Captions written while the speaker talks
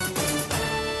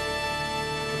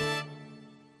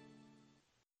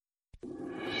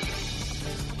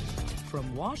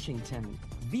From Washington,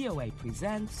 VOA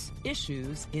presents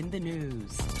Issues in the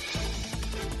News.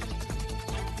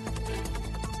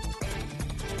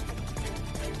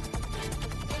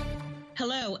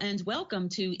 Hello and welcome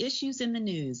to Issues in the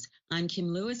News. I'm Kim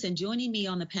Lewis, and joining me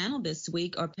on the panel this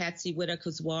week are Patsy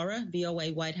Widakuswara,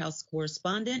 VOA White House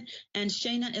correspondent, and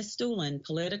Shayna Estulin,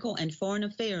 political and foreign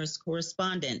affairs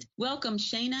correspondent. Welcome,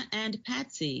 Shayna and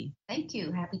Patsy. Thank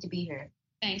you. Happy to be here.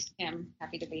 Thanks, Kim.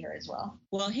 Happy to be here as well.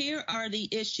 Well, here are the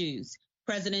issues.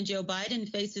 President Joe Biden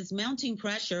faces mounting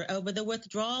pressure over the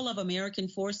withdrawal of American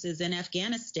forces in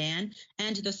Afghanistan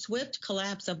and the swift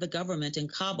collapse of the government in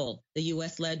Kabul. The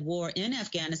U.S.-led war in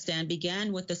Afghanistan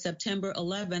began with the September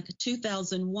 11th,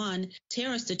 2001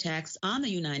 terrorist attacks on the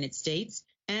United States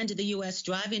and the U.S.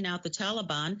 driving out the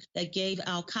Taliban that gave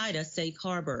al-Qaeda safe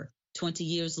harbor. 20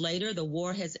 years later, the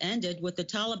war has ended with the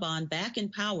Taliban back in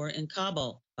power in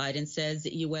Kabul. Biden says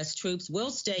that U.S. troops will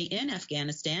stay in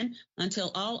Afghanistan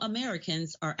until all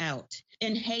Americans are out.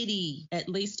 In Haiti, at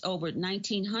least over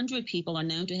 1,900 people are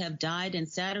known to have died in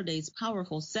Saturday's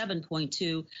powerful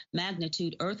 7.2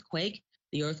 magnitude earthquake.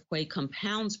 The earthquake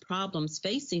compounds problems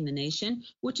facing the nation,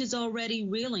 which is already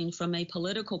reeling from a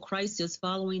political crisis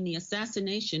following the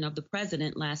assassination of the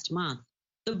president last month.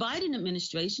 The Biden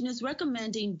administration is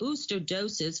recommending booster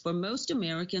doses for most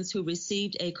Americans who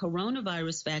received a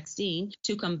coronavirus vaccine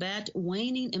to combat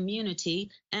waning immunity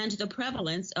and the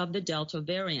prevalence of the Delta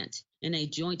variant. In a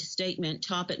joint statement,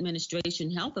 top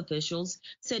administration health officials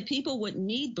said people would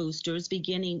need boosters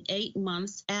beginning 8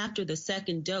 months after the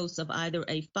second dose of either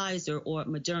a Pfizer or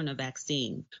Moderna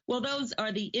vaccine. Well, those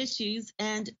are the issues,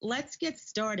 and let's get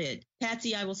started.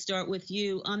 Patsy, I will start with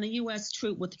you. On the U.S.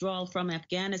 troop withdrawal from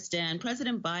Afghanistan,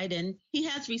 President Biden, he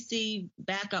has received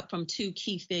backup from two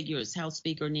key figures, House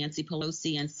Speaker Nancy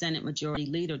Pelosi and Senate Majority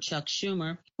Leader Chuck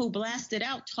Schumer, who blasted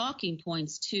out talking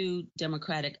points to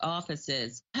Democratic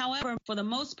offices. However, for the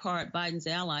most part, Biden's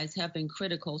allies have been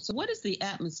critical. So what is the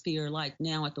atmosphere like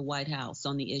now at the White House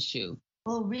on the issue?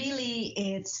 Well, really,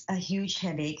 it's a huge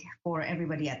headache for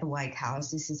everybody at the White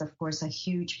House. This is, of course, a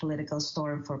huge political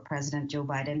storm for President Joe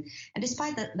Biden. And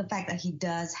despite the fact that he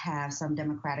does have some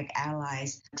Democratic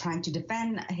allies trying to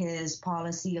defend his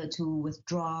policy to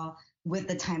withdraw with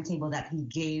the timetable that he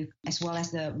gave, as well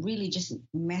as the really just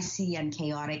messy and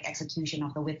chaotic execution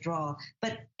of the withdrawal.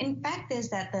 But in fact is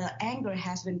that the anger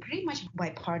has been pretty much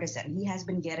bipartisan. He has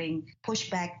been getting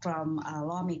pushback from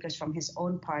lawmakers from his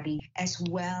own party, as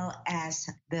well as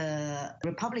the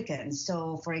Republicans.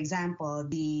 So, for example,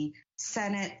 the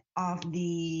Senate of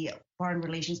the Foreign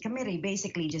Relations Committee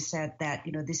basically just said that,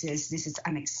 this is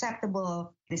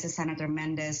unacceptable. This is Senator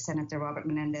Robert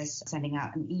Menendez, sending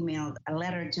out an email, a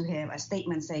letter to him, a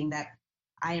statement saying that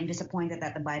I am disappointed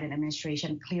that the Biden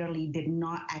administration clearly did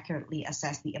not accurately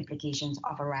assess the implications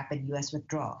of a rapid U.S.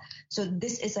 withdrawal. So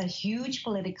this is a huge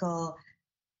political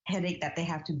headache that they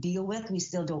have to deal with. We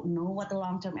still don't know what the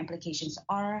long-term implications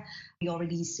are. We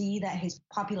already see that his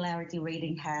popularity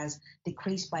rating has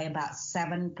decreased by about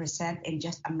 7% in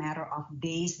just a matter of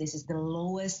days. This is the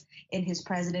lowest in his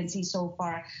presidency so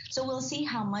far. So we'll see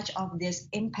how much of this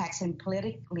impacts him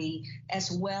politically,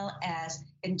 as well as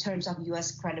in terms of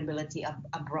U.S. credibility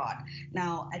abroad.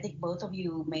 Now, I think both of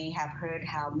you may have heard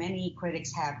how many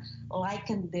critics have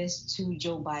likened this to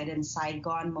Joe Biden's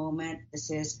Saigon moment.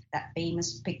 This is that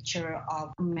famous picture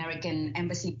of American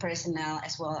embassy personnel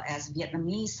as well as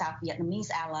South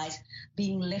Vietnamese allies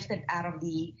being lifted out of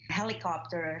the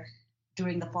helicopter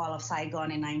during the fall of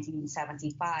Saigon in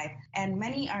 1975. And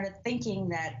many are thinking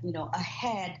that,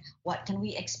 ahead, what can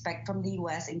we expect from the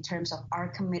U.S. in terms of our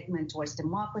commitment towards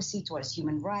democracy, towards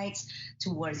human rights,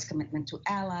 towards commitment to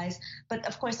allies. But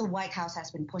of course, the White House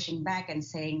has been pushing back and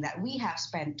saying that we have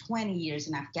spent 20 years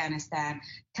in Afghanistan,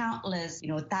 countless,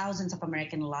 thousands of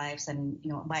American lives, and,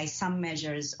 by some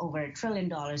measures, over $1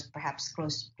 trillion, perhaps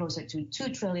closer to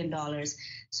 $2 trillion.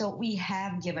 So we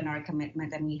have given our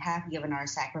commitment and we have given our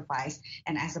sacrifice.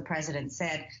 And as the president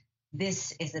said,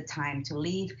 this is the time to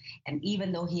leave. And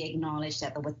even though he acknowledged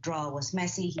that the withdrawal was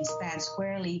messy, he stands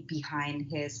squarely behind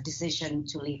his decision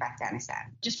to leave Afghanistan.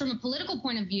 Just from a political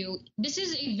point of view, this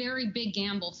is a very big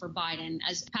gamble for Biden.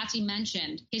 As Patsy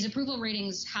mentioned, his approval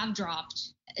ratings have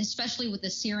dropped, especially with the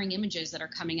searing images that are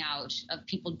coming out of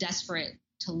people desperate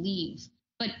to leave.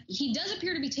 But he does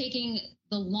appear to be taking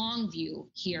the long view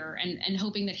here and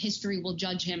hoping that history will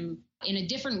judge him in a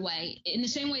different way, in the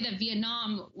same way that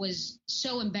Vietnam was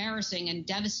so embarrassing and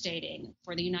devastating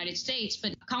for the United States.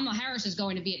 But Kamala Harris is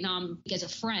going to Vietnam as a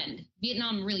friend.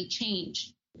 Vietnam really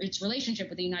changed its relationship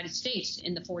with the United States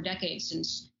in the 4 decades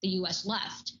since the U.S.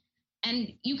 left.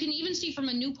 And you can even see from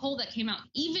a new poll that came out,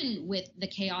 even with the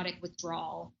chaotic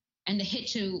withdrawal and the hit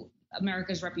to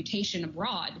America's reputation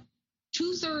abroad,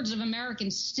 2/3 of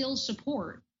Americans still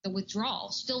support the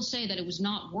withdrawal, still say that it was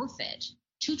not worth it.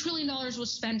 $2 trillion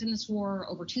was spent in this war.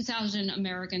 Over 2,000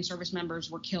 American service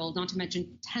members were killed, not to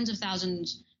mention tens of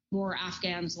thousands more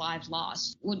Afghans' lives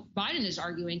lost. What Biden is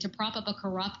arguing to prop up a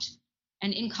corrupt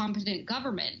and incompetent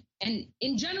government. And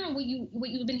in general, what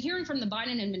you've been hearing from the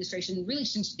Biden administration really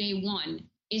since day one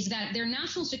is that their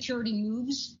national security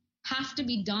moves have to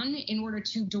be done in order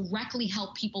to directly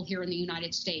help people here in the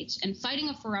United States. And fighting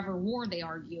a forever war, they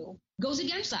argue, goes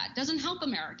against that, doesn't help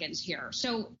Americans here.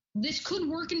 So this could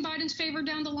work in Biden's favor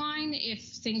down the line if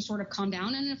things sort of calm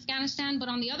down in Afghanistan. But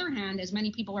on the other hand, as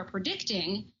many people are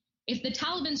predicting, if the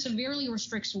Taliban severely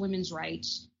restricts women's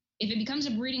rights, if it becomes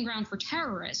a breeding ground for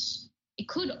terrorists, it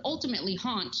could ultimately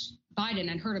haunt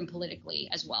Biden and hurt him politically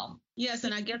as well. Yes,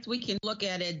 and I guess we can look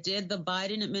at it. Did the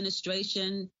Biden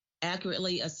administration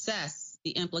accurately assess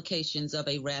the implications of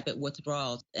a rapid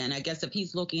withdrawal? And I guess if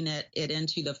he's looking at it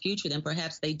into the future, then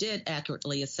perhaps they did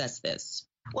accurately assess this.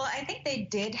 Well, I think they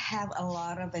did have a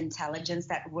lot of intelligence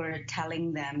that were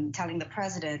telling the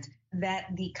president that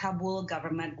the Kabul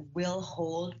government will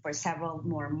hold for several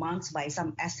more months, by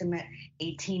some estimate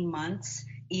 18 months.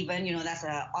 Even, that's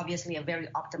obviously a very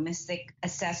optimistic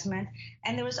assessment.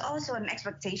 And there was also an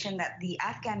expectation that the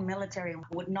Afghan military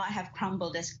would not have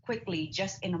crumbled as quickly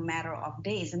just in a matter of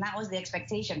days. And that was the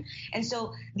expectation. And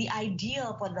so the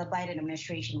ideal for the Biden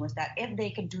administration was that if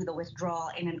they could do the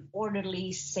withdrawal in an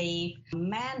orderly, safe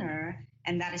manner,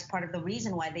 and that is part of the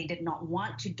reason why they did not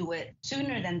want to do it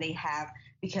sooner than they have,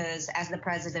 because as the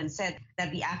president said,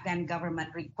 that the Afghan government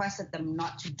requested them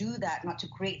not to do that, not to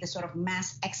create this sort of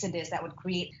mass exodus that would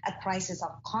create a crisis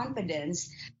of confidence.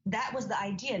 That was the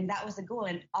idea and that was the goal.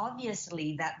 And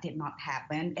obviously that did not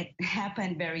happen. It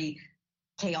happened very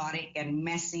chaotic and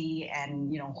messy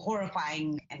and,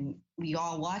 horrifying, and we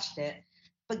all watched it.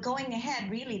 But going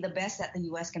ahead, really the best that the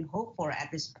U.S. can hope for at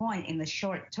this point in the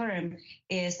short term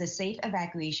is the safe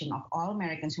evacuation of all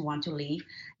Americans who want to leave,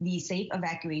 the safe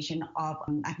evacuation of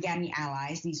Afghani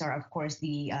allies. These are, of course,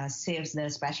 the CIVs, the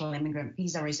special immigrant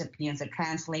visa recipients, the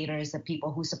translators, the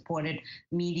people who supported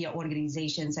media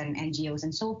organizations and NGOs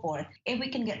and so forth. If we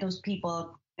can get those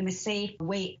people in a safe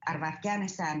way out of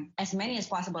Afghanistan, as many as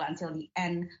possible until the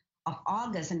end of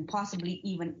August, and possibly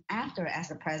even after, as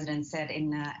the president said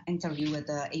in an interview with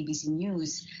the ABC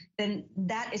News, then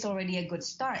that is already a good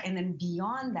start. And then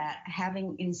beyond that,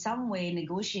 having in some way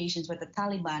negotiations with the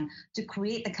Taliban to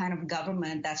create the kind of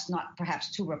government that's not perhaps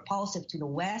too repulsive to the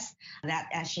West, that,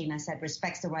 as Shayna said,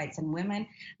 respects the rights of women.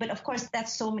 But of course,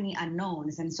 that's so many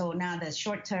unknowns. And so now the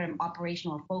short-term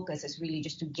operational focus is really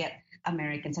just to get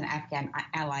Americans and Afghan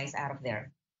allies out of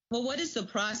there. Well, what is the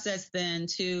process then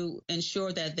to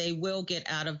ensure that they will get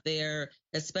out of there,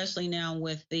 especially now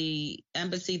with the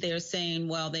embassy there saying,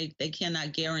 well, they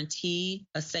cannot guarantee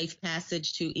a safe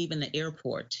passage to even the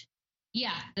airport?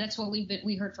 Yeah, that's what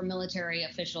we heard from military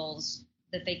officials,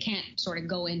 that they can't sort of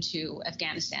go into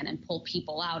Afghanistan and pull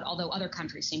people out, although other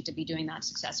countries seem to be doing that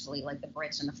successfully, like the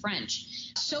Brits and the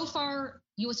French. So far,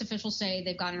 U.S. officials say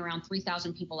they've gotten around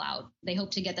 3,000 people out. They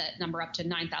hope to get that number up to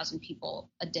 9,000 people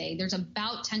a day. There's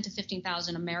about 10 to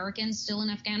 15,000 Americans still in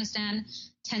Afghanistan,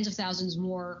 tens of thousands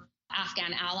more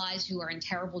Afghan allies who are in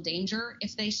terrible danger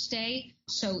if they stay.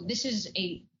 So this is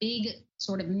a big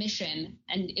sort of mission,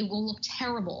 and it will look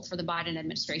terrible for the Biden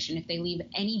administration if they leave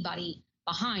anybody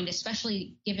behind,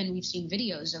 especially given we've seen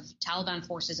videos of Taliban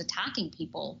forces attacking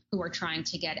people who are trying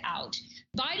to get out.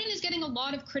 Biden is getting a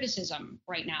lot of criticism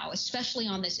right now, especially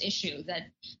on this issue, that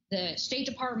the State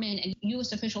Department and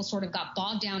U.S. officials sort of got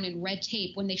bogged down in red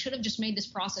tape when they should have just made this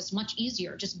process much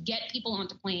easier. Just get people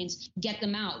onto planes, get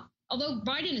them out. Although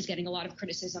Biden is getting a lot of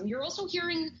criticism, you're also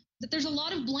hearing that there's a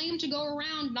lot of blame to go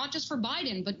around, not just for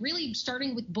Biden, but really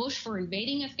starting with Bush for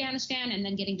invading Afghanistan and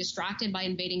then getting distracted by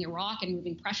invading Iraq and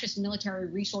moving precious military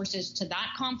resources to that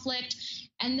conflict.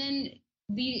 And then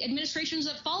the administrations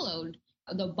that followed,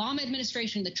 the Obama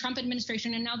administration, the Trump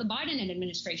administration, and now the Biden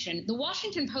administration. The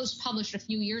Washington Post published a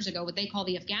few years ago what they call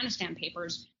the Afghanistan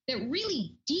papers that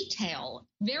really detail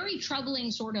very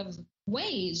troubling sort of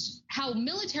ways how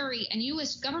military and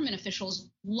U.S. government officials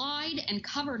lied and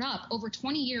covered up over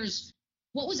 20 years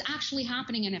what was actually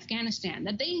happening in Afghanistan,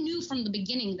 that they knew from the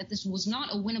beginning that this was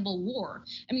not a winnable war.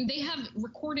 I mean, they have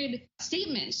recorded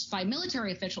statements by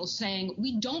military officials saying,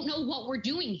 we don't know what we're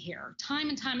doing here, time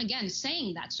and time again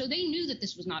saying that. So they knew that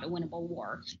this was not a winnable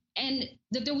war and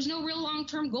that there was no real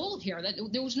long-term goal here, that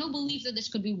there was no belief that this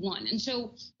could be won. And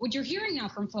so what you're hearing now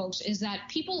from folks is that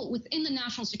people within the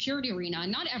national security arena,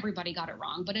 and not everybody got it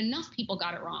wrong, but enough people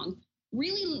got it wrong,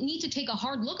 really need to take a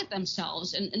hard look at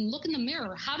themselves and look in the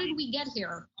mirror. How did we get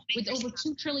here? with over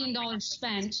 $2 trillion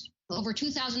spent, over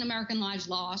 2,000 American lives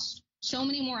lost, so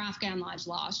many more Afghan lives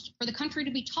lost, for the country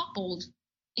to be toppled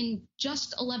in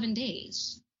just 11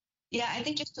 days. Yeah, I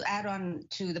think just to add on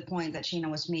to the point that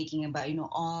Shayna was making about,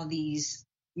 all these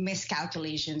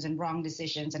miscalculations and wrong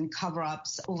decisions and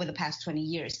cover-ups over the past 20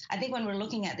 years. I think when we're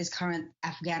looking at this current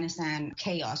Afghanistan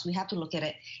chaos, we have to look at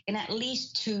it in at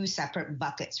least two separate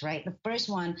buckets, right? The first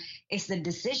one is the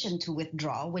decision to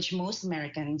withdraw, which most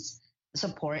Americans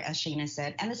support, as Shayna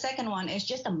said. And the second one is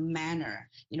just a manner.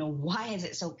 Why is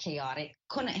it so chaotic?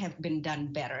 Couldn't it have been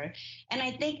done better? And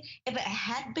I think if it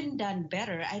had been done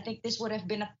better, I think this would have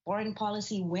been a foreign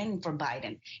policy win for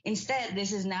Biden. Instead,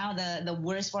 this is now the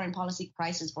worst foreign policy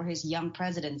crisis for his young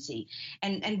presidency.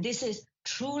 And this is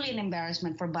truly an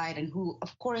embarrassment for Biden, who,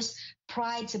 of course,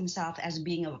 prides himself as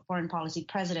being a foreign policy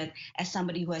president, as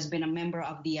somebody who has been a member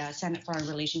of the Senate Foreign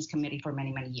Relations Committee for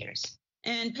many, many years.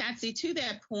 And Patsy, to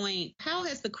that point, how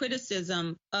has the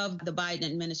criticism of the Biden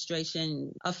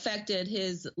administration affected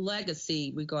his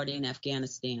legacy regarding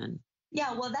Afghanistan?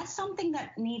 Yeah, well, that's something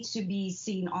that needs to be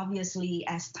seen, obviously,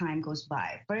 as time goes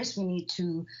by. First, we need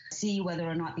to see whether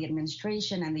or not the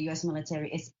administration and the U.S.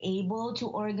 military is able to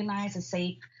organize a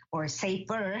safe or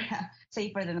safer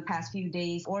than the past few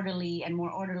days, orderly and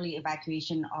more orderly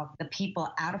evacuation of the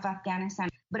people out of Afghanistan.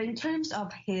 But in terms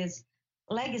of his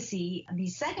legacy, the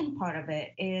second part of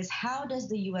it is how does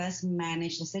the U.S.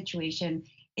 manage the situation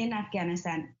in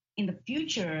Afghanistan in the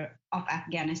future of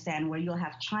Afghanistan, where you'll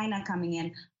have China coming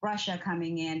in, Russia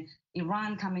coming in,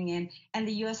 Iran coming in, and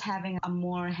the U.S. having a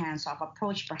more hands-off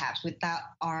approach, perhaps, without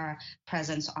our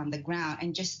presence on the ground,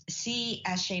 and just see,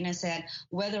 as Shayna said,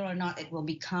 whether or not it will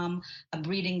become a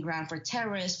breeding ground for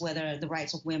terrorists, whether the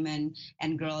rights of women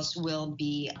and girls will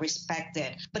be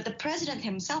respected. But the president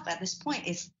himself at this point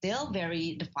is still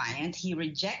very defiant. He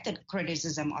rejected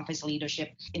criticism of his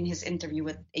leadership in his interview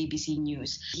with ABC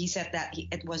News. He said that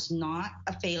it was not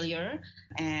a failure.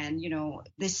 And,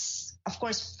 this, of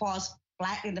course, falls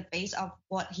flat in the face of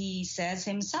what he says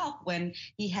himself when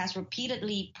he has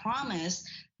repeatedly promised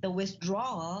the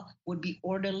withdrawal would be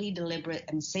orderly, deliberate,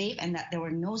 and safe, and that there were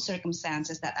no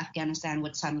circumstances that Afghanistan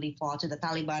would suddenly fall to the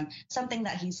Taliban, something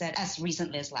that he said as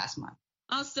recently as last month.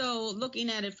 Also,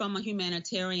 looking at it from a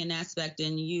humanitarian aspect,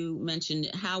 and you mentioned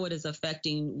how it is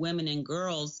affecting women and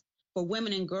girls. For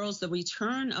women and girls, the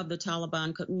return of the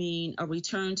Taliban could mean a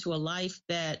return to a life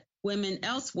that women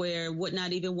elsewhere would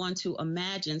not even want to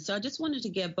imagine. So I just wanted to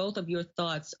get both of your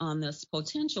thoughts on this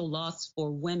potential loss for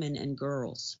women and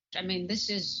girls. I mean, this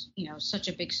is, such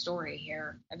a big story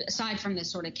here. Aside from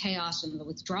this sort of chaos and the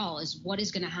withdrawal, is what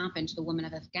is going to happen to the women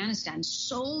of Afghanistan.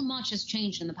 So much has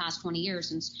changed in the past 20 years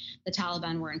since the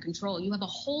Taliban were in control. You have a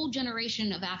whole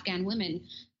generation of Afghan women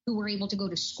who were able to go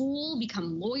to school,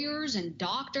 become lawyers and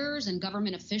doctors and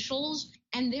government officials,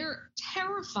 and they're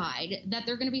terrified that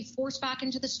they're going to be forced back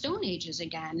into the Stone Ages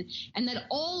again, and that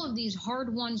all of these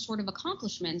hard-won sort of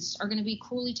accomplishments are going to be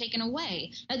cruelly taken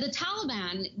away. The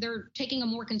Taliban, they're taking a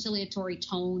more conciliatory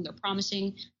tone. They're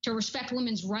promising to respect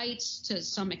women's rights to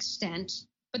some extent.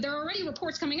 But there are already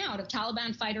reports coming out of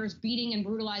Taliban fighters beating and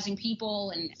brutalizing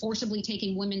people and forcibly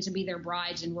taking women to be their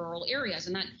brides in rural areas.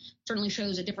 And that certainly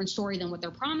shows a different story than what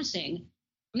they're promising.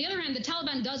 On the other hand, the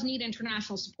Taliban does need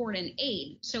international support and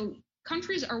aid. So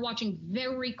countries are watching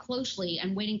very closely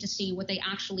and waiting to see what they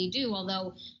actually do.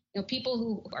 Although, people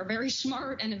who are very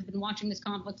smart and have been watching this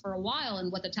conflict for a while and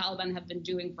what the Taliban have been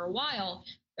doing for a while,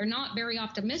 they're not very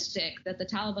optimistic that the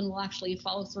Taliban will actually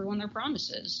follow through on their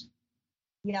promises.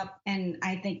 Yep. And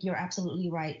I think you're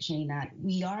absolutely right, Shayna.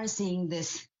 We are seeing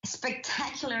this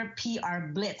spectacular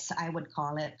PR blitz, I would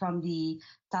call it, from the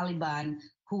Taliban,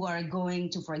 who are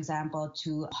going to, for example,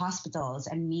 to hospitals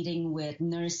and meeting with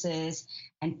nurses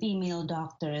and female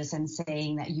doctors and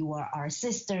saying that you are our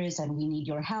sisters and we need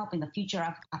your help in the future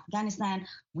of Afghanistan.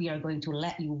 We are going to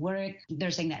let you work.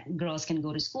 They're saying that girls can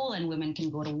go to school and women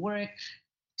can go to work.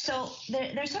 So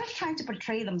they're sort of trying to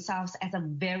portray themselves as a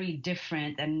very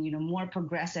different and, more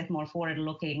progressive, more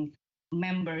forward-looking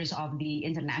members of the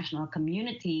international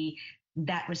community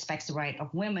that respects the right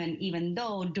of women, even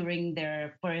though during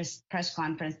their first press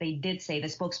conference, they did say, the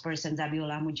spokesperson,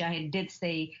 Zabiullah Mujahid, did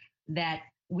say that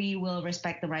we will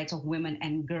respect the rights of women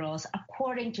and girls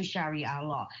according to Sharia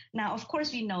law. Now, of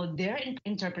course, we know their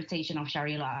interpretation of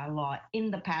Sharia law in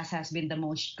the past has been the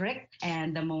most strict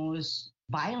and the most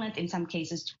violent in some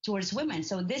cases towards women.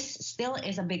 So this still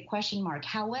is a big question mark.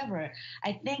 However,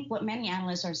 I think what many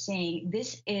analysts are saying,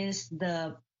 this is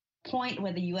the point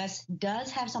where the U.S.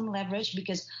 does have some leverage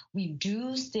because we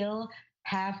do still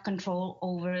have control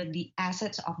over the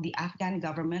assets of the Afghan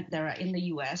government that are in the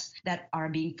U.S. that are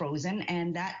being frozen.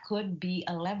 And that could be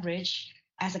a leverage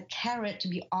as a carrot to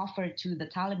be offered to the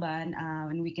Taliban.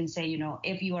 And we can say,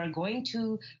 if you are going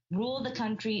to rule the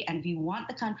country and if you want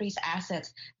the country's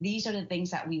assets, these are the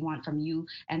things that we want from you.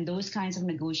 And those kinds of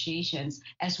negotiations,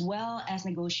 as well as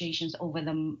negotiations over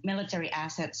the military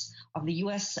assets of the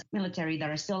U.S. military that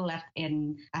are still left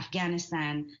in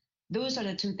Afghanistan, those are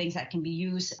the two things that can be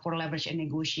used for leverage in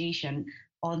negotiation.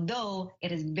 Although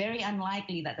it is very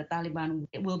unlikely that the Taliban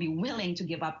will be willing to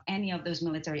give up any of those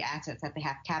military assets that they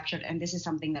have captured. And this is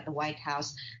something that the White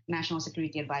House National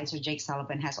Security Advisor Jake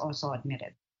Sullivan has also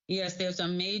admitted. Yes, there's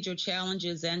some major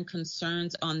challenges and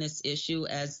concerns on this issue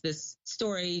as this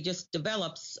story just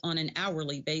develops on an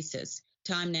hourly basis.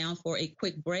 Time now for a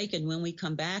quick break, and when we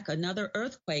come back, another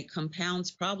earthquake compounds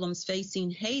problems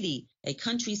facing Haiti, a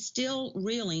country still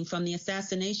reeling from the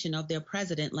assassination of their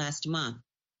president last month.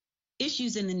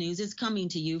 Issues in the News is coming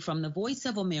to you from the Voice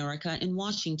of America in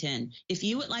Washington. If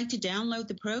you would like to download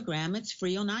the program, it's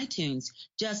free on iTunes.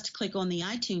 Just click on the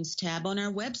iTunes tab on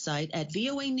our website at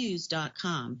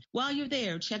voanews.com. While you're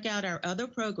there, check out our other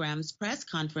programs, Press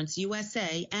Conference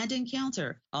USA and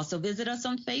Encounter. Also visit us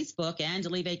on Facebook and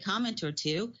leave a comment or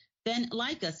two. Then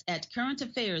like us at Current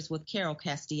Affairs with Carol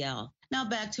Castiel. Now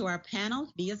back to our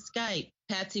panel via Skype.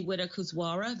 Patsy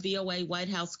Widakuswara, VOA White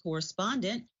House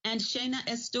correspondent, and Shayna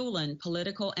Estulin,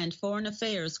 political and foreign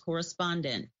affairs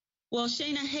correspondent. Well,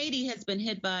 Shayna, Haiti has been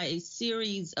hit by a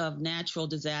series of natural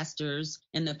disasters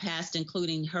in the past,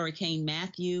 including Hurricane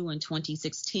Matthew in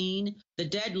 2016. The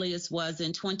deadliest was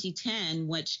in 2010,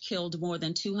 which killed more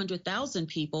than 200,000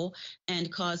 people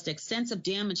and caused extensive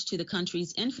damage to the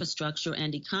country's infrastructure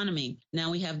and economy. Now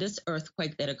we have this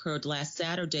earthquake that occurred last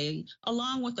Saturday,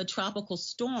 along with a tropical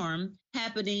storm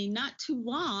happening not too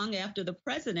long after the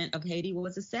president of Haiti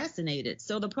was assassinated.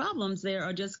 So the problems there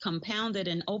are just compounded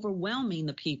and overwhelming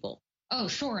the people. Oh,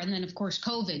 sure. And then, of course,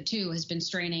 COVID, too, has been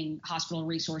straining hospital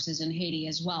resources in Haiti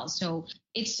as well. So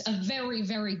it's a very,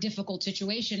 very difficult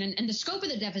situation. And the scope of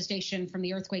the devastation from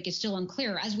the earthquake is still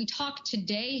unclear. As we talk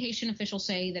today, Haitian officials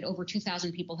say that over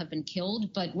 2,000 people have been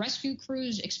killed, but rescue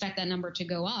crews expect that number to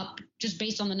go up just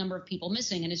based on the number of people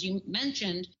missing. And as you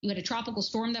mentioned, you had a tropical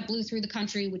storm that blew through the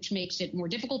country, which makes it more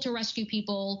difficult to rescue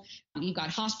people. You've got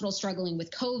hospitals struggling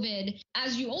with COVID.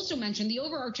 As you also mentioned, the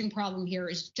overarching problem here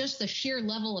is just the sheer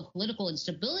level of political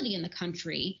instability in the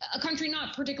country, a country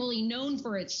not particularly known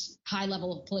for its high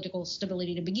level of political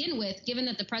stability to begin with. Given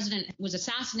that the president was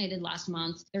assassinated last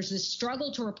month, there's this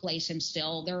struggle to replace him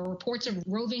still. There are reports of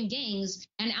roving gangs,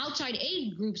 and outside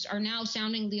aid groups are now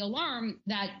sounding the alarm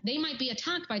that they might be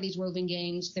attacked by these roving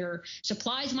gangs. Their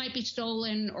supplies might be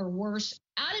stolen or worse.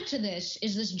 Added to this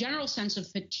is this general sense of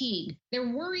fatigue. They're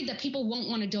worried that people won't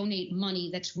want to donate money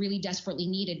that's really desperately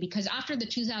needed because after the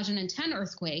 2010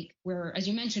 earthquake, where, as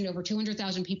you mentioned, over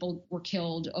 200,000 people were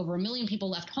killed, over 1 million people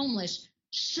left homeless,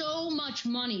 so much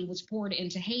money was poured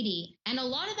into Haiti. And a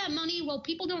lot of that money, well,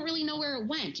 people don't really know where it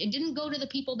went. It didn't go to the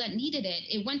people that needed it.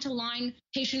 It went to line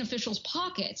Haitian officials'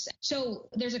 pockets. So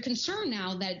there's a concern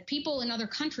now that people in other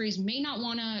countries may not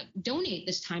want to donate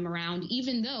this time around,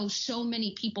 even though so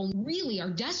many people really are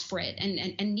desperate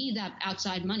and need that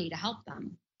outside money to help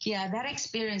them. Yeah, that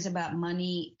experience about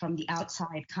money from the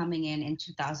outside coming in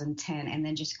 2010 and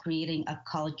then just creating a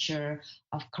culture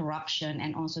of corruption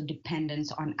and also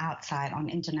dependence on outside, on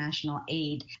international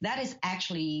aid. That is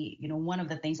actually, one of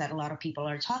the things that a lot of people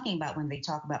are talking about when they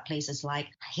talk about places like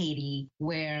Haiti,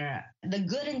 where the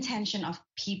good intention of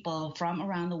people from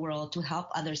around the world to help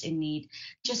others in need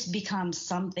just becomes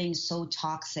something so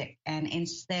toxic and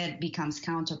instead becomes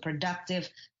counterproductive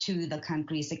to the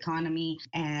country's economy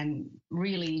and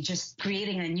really just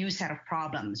creating a new set of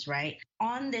problems, right?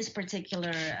 On this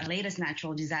particular latest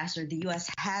natural disaster, the U.S.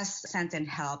 has sent in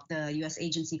help. The U.S.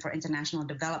 Agency for International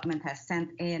Development has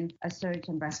sent in a search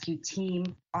and rescue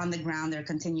team on the ground. They're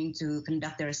continuing to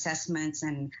conduct their assessments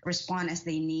and respond as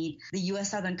they need. The U.S.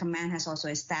 Southern Command has also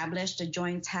established a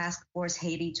joint task force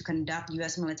Haiti to conduct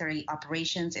U.S. military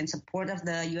operations in support of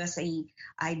the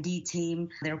USAID team.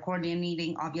 They're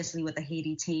coordinating, obviously, with the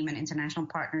Haiti team and international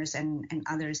partners and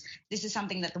others. This is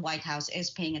something that the White House is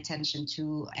paying attention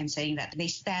to and saying that they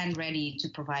stand ready to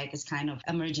provide this kind of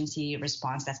emergency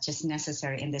response that's just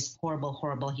necessary in this horrible,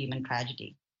 horrible human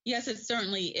tragedy. Yes, it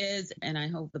certainly is. And I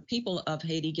hope the people of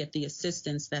Haiti get the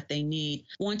assistance that they need.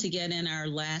 Want to get in our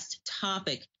last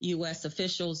topic. U.S.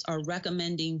 officials are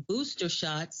recommending booster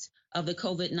shots of the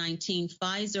COVID-19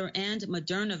 Pfizer and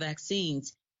Moderna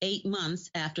vaccines. 8 months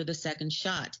after the second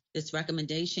shot. This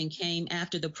recommendation came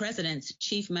after the president's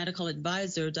chief medical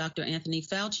advisor, Dr. Anthony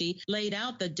Fauci, laid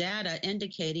out the data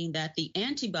indicating that the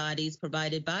antibodies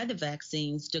provided by the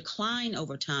vaccines decline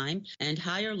over time, and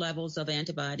higher levels of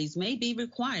antibodies may be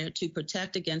required to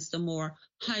protect against the more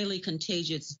highly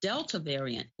contagious Delta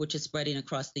variant, which is spreading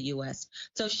across the U.S.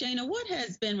 So, Shayna, what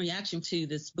has been reaction to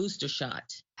this booster shot?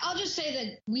 I'll just say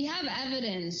that we have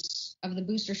evidence of the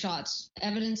booster shots,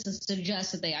 evidence that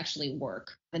suggests that they actually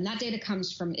work. And that data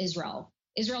comes from Israel.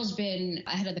 Israel's been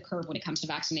ahead of the curve when it comes to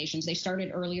vaccinations. They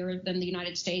started earlier than the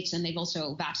United States, and they've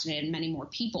also vaccinated many more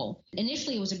people.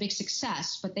 Initially, it was a big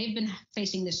success, but they've been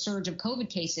facing this surge of COVID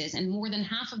cases, and more than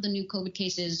half of the new COVID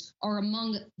cases are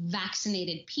among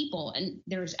vaccinated people. And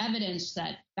there's evidence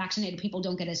that vaccinated people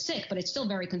don't get as sick, but it's still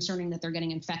very concerning that they're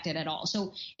getting infected at all.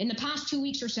 So in the past 2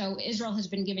 weeks or so, Israel has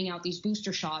been giving out these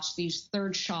booster shots, these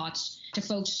third shots to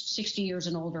folks 60 years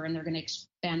and older, and they're going to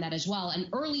expand that as well. And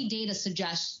early data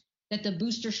suggests that the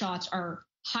booster shots are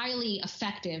highly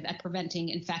effective at preventing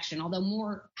infection, although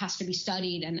more has to be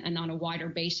studied and on a wider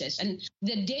basis. And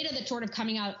the data that's sort of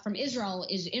coming out from Israel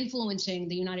is influencing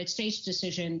the United States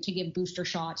decision to give booster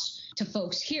shots to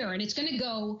folks here. And it's going to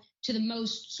go to the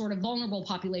most sort of vulnerable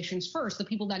populations first, the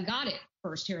people that got it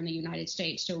first here in the United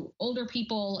States. So older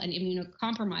people and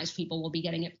immunocompromised people will be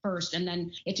getting it first. And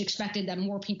then it's expected that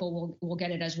more people will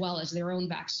get it as well as their own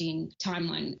vaccine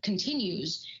timeline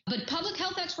continues. But public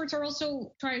health experts are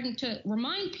also trying to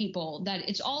remind people that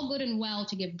it's all good and well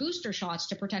to give booster shots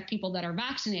to protect people that are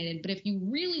vaccinated. But if you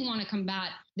really want to combat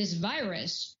this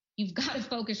virus, you've got to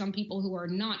focus on people who are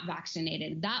not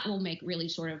vaccinated. That will make really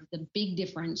sort of the big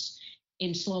difference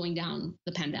in slowing down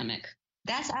the pandemic.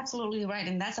 That's absolutely right.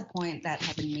 And that's a point that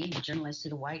has been made by journalists to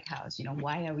the White House. You know,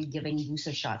 why are we giving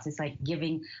booster shots? It's like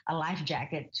giving a life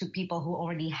jacket to people who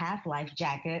already have life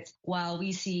jackets, while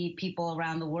we see people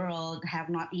around the world have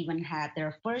not even had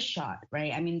their first shot,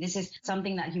 right? I mean, this is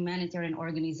something that humanitarian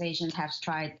organizations have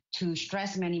tried to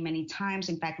stress many, many times.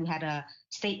 In fact, we had a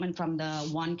statement from the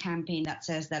One campaign that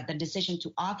says that the decision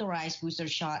to authorize booster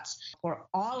shots for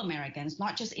all Americans,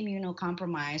 not just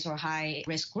immunocompromised or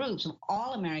high-risk groups,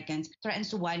 all Americans, threatens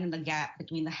to widen the gap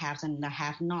between the haves and the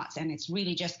have-nots. And it's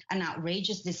really just an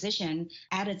outrageous decision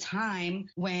at a time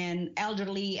when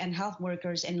elderly and health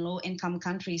workers in low-income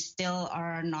countries still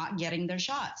are not getting their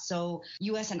shots. So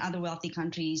U.S. and other wealthy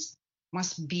countries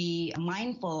must be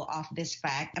mindful of this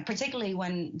fact, particularly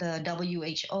when the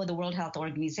WHO, the World Health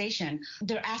Organization,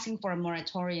 they're asking for a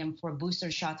moratorium for booster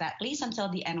shots at least until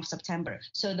the end of September.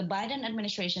 So the Biden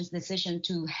administration's decision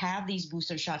to have these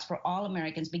booster shots for all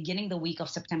Americans beginning the week of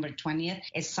September 20th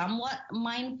is somewhat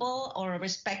mindful or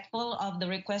respectful of the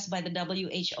request by the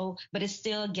WHO, but it's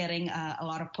still getting a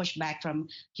lot of pushback from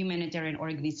humanitarian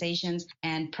organizations.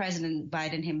 And President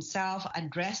Biden himself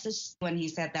addressed this when he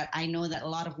said that, I know that a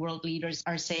lot of world leaders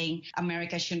are saying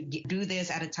America should do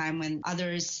this at a time when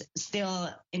others still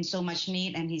in so much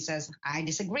need. And he says, I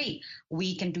disagree.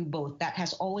 We can do both. That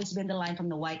has always been the line from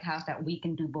the White House, that we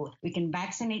can do both. We can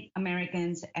vaccinate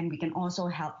Americans and we can also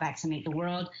help vaccinate the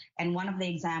world. And one of the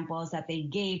examples that they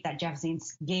gave, that Jeff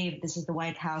Zients gave, this is the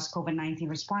White House COVID-19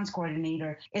 response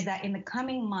coordinator, is that in the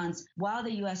coming months, while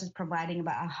the U.S. is providing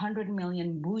about 100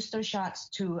 million booster shots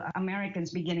to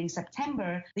Americans beginning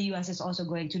September, the U.S. is also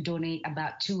going to donate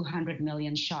about 200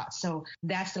 million shots. So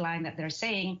that's the line that they're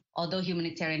saying, although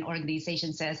humanitarian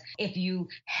organization says if you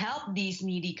help these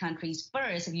needy countries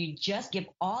first, if you just give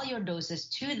all your doses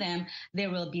to them, there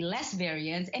will be less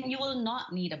variants and you will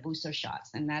not need a booster shot.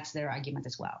 And that's their argument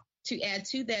as well. To add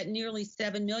to that, nearly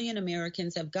 7 million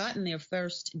Americans have gotten their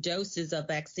first doses of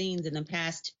vaccines in the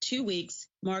past 2 weeks,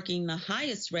 marking the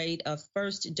highest rate of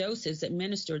first doses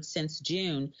administered since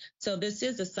June. So this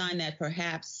is a sign that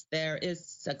perhaps there is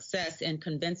success in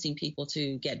convincing people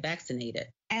to get vaccinated.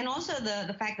 And also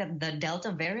the fact that the Delta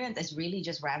variant is really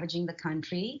just ravaging the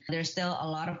country. There's still a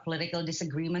lot of political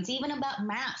disagreements, even about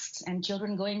masks and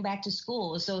children going back to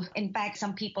school. So in fact,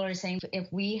 some people are saying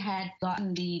if we had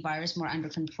gotten the virus more under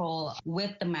control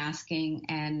with the masking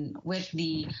and with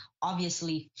the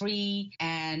obviously free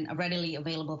and readily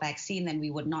available vaccine, then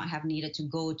we would not have needed to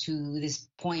go to this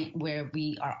point where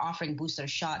we are offering booster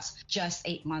shots just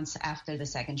 8 months after the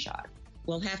second shot.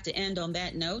 We'll have to end on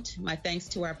that note. My thanks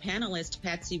to our panelist,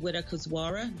 Patsy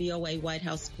Widakuswara, VOA White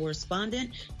House correspondent,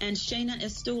 and Shayna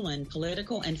Estulin,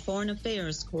 political and foreign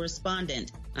affairs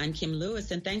correspondent. I'm Kim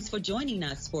Lewis, and thanks for joining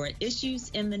us for Issues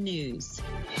in the News.